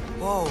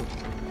 Whoa,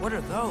 what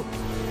are those?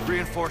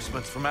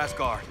 Reinforcements from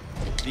Asgard.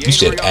 The You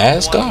said Aenir want to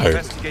Asgard?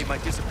 investigate my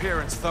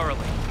disappearance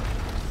thoroughly.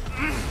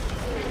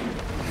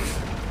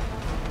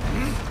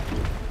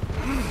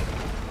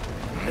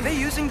 Are they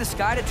using the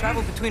sky to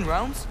travel between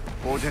realms?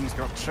 Odin's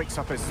got tricks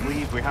up his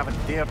sleeve we haven't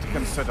dared to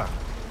consider.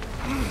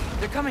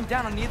 They're coming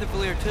down on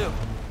Nidavellir too.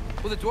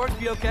 Will the dwarves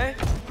be okay?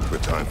 The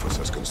time for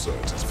such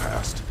concerns has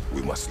passed.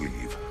 We must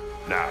leave.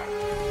 Now.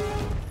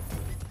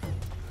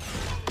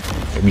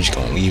 We just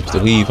gonna leave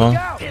to leave,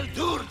 huh?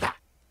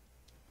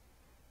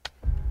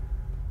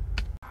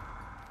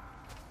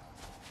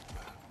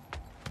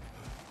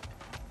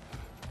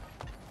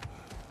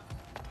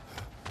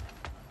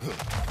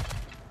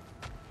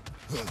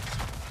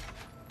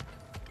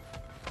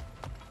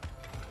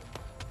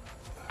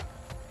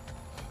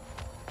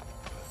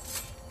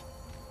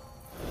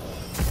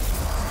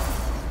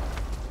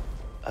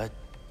 A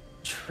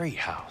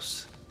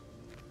treehouse.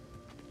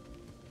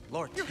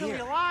 Lord, you're really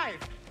alive.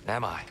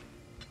 Am I?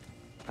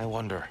 I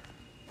wonder.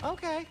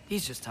 Okay.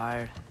 He's just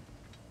tired.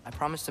 I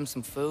promised him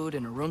some food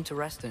and a room to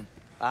rest in.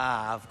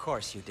 Ah, of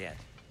course you did.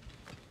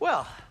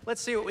 Well,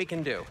 let's see what we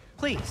can do.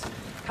 Please,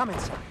 come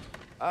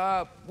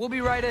inside. We'll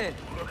be right in.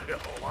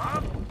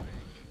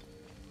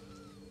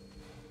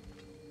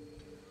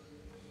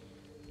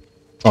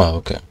 Oh,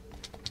 okay.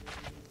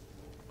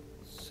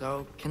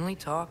 So, can we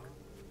talk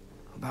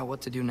about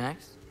what to do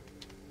next?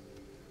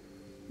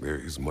 There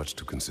is much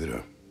to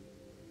consider.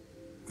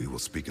 We will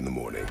speak in the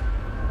morning.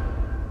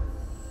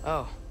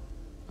 Oh,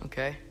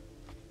 okay.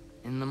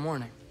 In the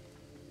morning.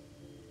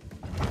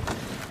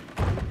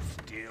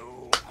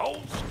 Still.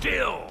 Hold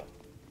still.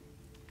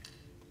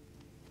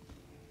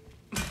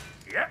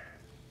 Yep.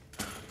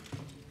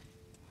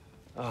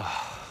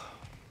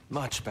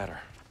 Much better.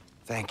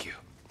 Thank you.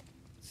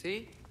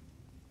 See?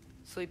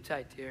 Sleep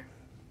tight, Tyr.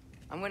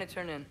 I'm gonna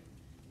turn in.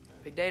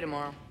 Big day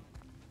tomorrow.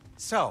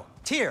 So,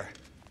 Tyr.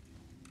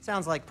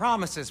 Sounds like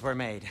promises were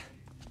made.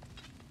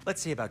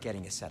 Let's see about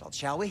getting you settled,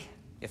 shall we?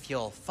 If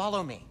you'll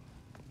follow me.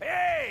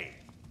 Hey!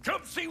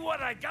 see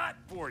what I got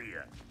for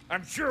you.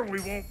 I'm sure we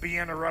won't be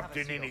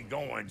interrupting any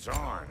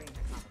goings-on.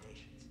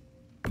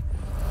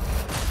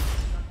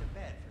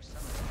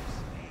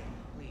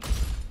 Please,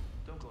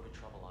 don't go to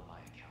trouble on my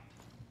account.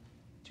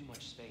 Too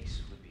much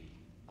space would be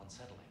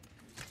unsettling.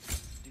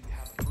 Do you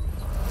have a room?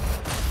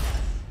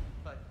 Yes,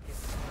 but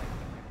it's like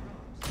my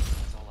rooms.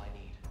 That's all I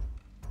need.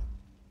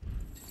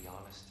 To be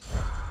honest,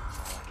 that's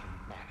all I can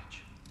manage.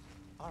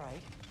 All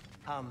right.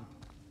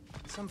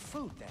 Some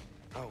food then.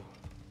 Oh,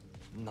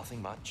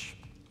 nothing much.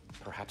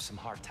 Perhaps some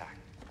hardtack.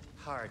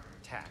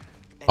 Hardtack.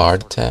 Any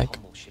Hardtack? sort of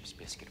humble ship's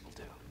biscuit will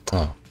do.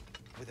 Oh.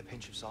 With a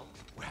pinch of salt.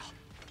 Well,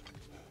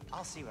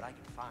 I'll see what I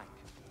can find.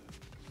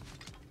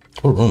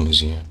 What room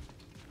is he in?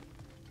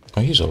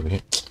 Oh, he's over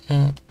here.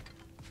 Yeah.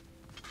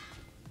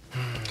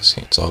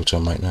 Can't talk to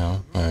him right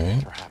now.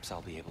 Alright. Perhaps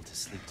I'll be able to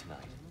sleep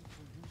tonight.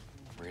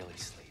 Really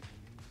sleep.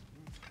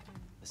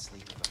 The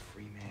sleep of a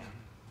free man.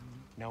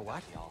 Know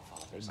what? The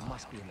Allfather's They eye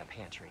must on be in me. the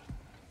pantry.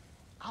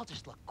 I'll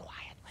just look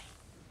quietly.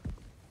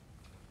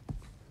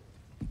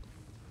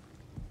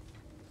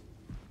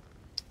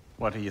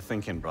 What are you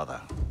thinking, brother?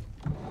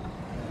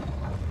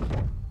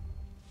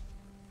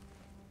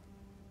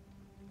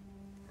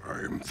 I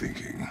am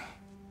thinking.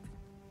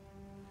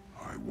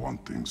 I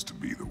want things to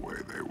be the way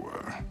they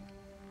were.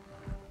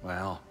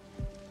 Well,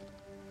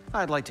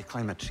 I'd like to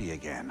climb a tree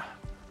again.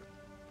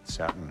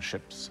 Certain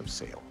ships have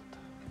sailed.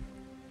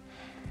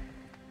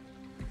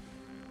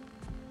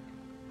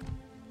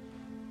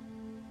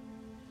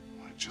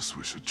 I just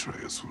wish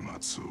Atreus were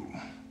not so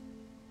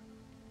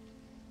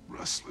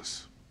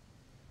restless.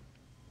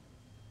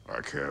 I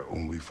care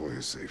only for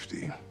his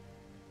safety.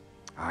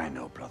 I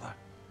know, brother.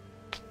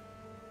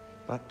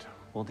 But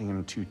holding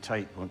him too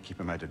tight won't keep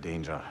him out of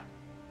danger.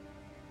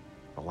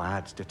 The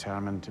lad's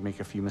determined to make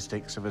a few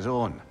mistakes of his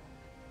own.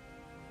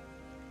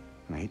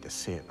 And I hate to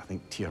say it, I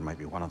think Tyr might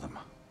be one of them.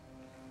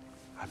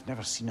 I've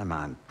never seen a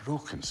man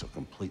broken so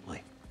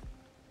completely.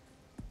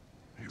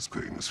 His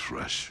pain is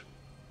fresh.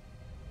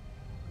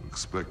 You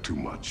expect too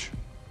much.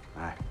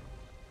 Aye,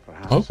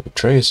 perhaps. Oh,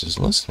 Atreus is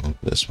listening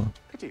to this one.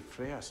 Pity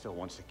Freya still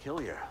wants to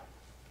kill you.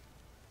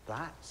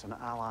 That's an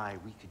ally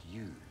we could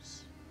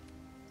use.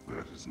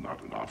 That is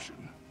not an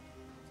option.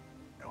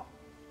 No,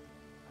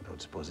 I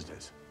don't suppose it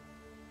is.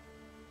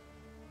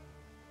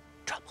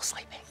 Trouble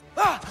sleeping.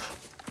 Ah!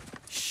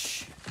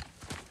 Shh!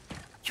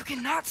 You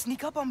cannot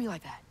sneak up on me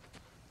like that.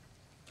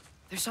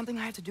 There's something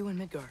I have to do in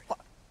Midgard. What?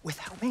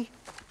 Without me?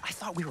 I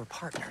thought we were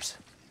partners.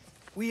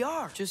 We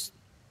are. Just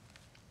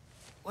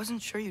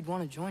wasn't sure you'd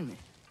want to join me.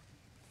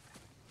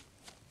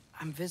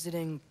 I'm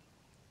visiting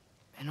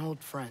an old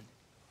friend.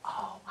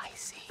 Oh, I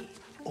see.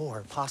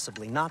 Or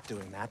possibly not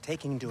doing that,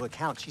 taking into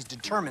account she's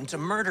determined to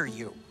murder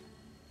you.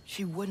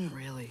 She wouldn't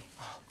really.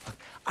 Look,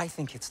 I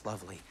think it's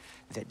lovely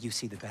that you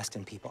see the best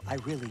in people. I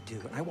really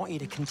do. And I want you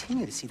to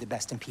continue to see the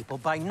best in people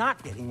by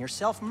not getting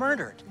yourself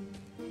murdered.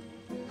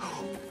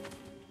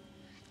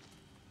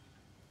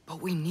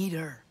 But we need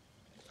her.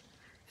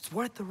 It's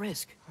worth the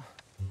risk.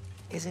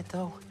 Is it,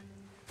 though?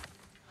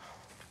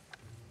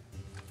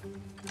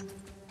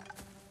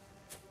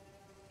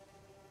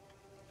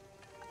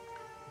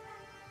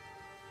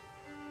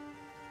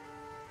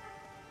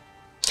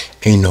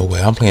 Ain't no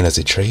way I'm playing as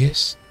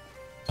Atreus.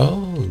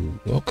 Oh,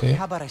 okay.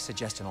 How about I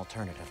suggest an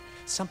alternative?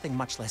 Something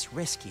much less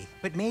risky,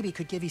 but maybe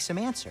could give you some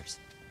answers.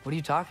 What are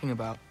you talking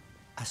about?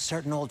 A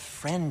certain old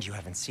friend you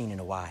haven't seen in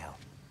a while.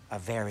 A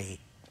very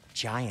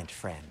giant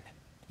friend.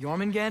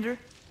 Jormungandr?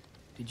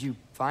 Did you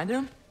find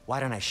him?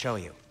 Why don't I show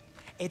you?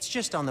 It's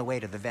just on the way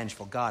to the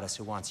vengeful goddess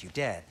who wants you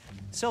dead.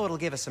 So it'll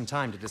give us some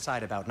time to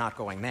decide about not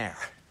going there.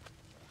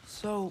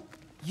 So,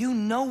 you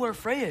know where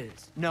Freya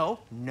is?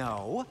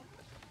 No.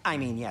 I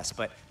mean, yes,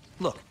 but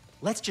look,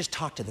 let's just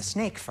talk to the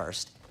snake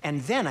first,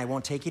 and then I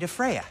won't take you to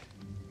Freya.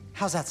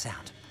 How's that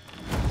sound?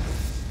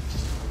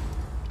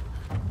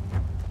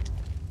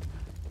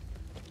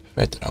 The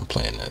fact that I'm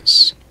playing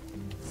this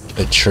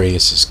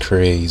Atreus is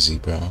crazy,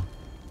 bro.